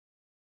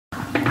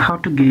How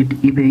to get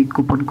eBay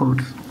coupon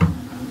codes.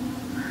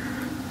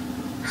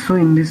 So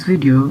in this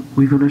video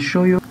we're gonna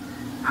show you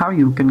how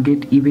you can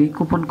get eBay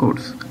coupon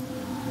codes.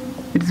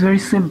 It's very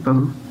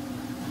simple.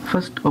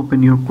 First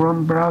open your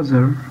Chrome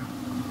browser,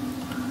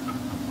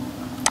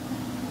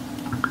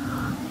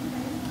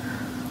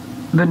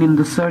 then in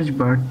the search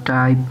bar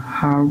type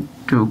how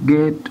to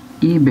get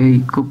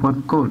eBay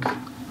coupon codes.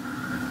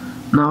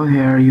 Now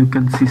here you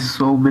can see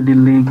so many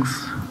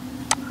links.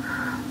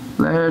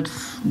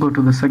 Let's go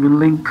to the second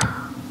link.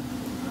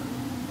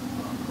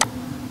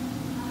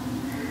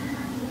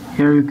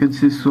 Here you can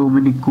see so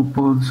many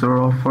coupons or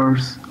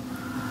offers.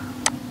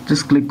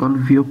 Just click on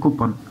view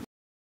coupon.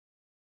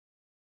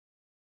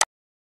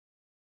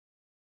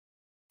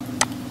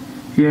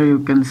 Here you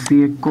can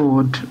see a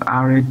code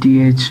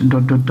RATH ...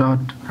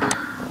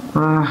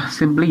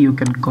 Simply you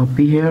can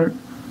copy here,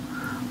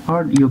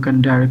 or you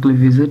can directly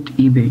visit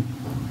eBay.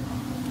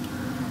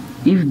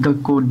 If the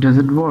code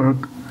doesn't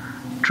work,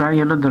 try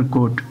another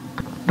code.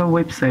 The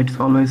websites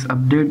always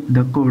update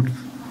the codes.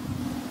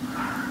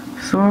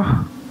 So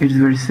it's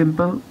very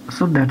simple.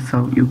 So that's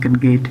how you can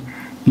get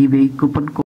eBay coupon code.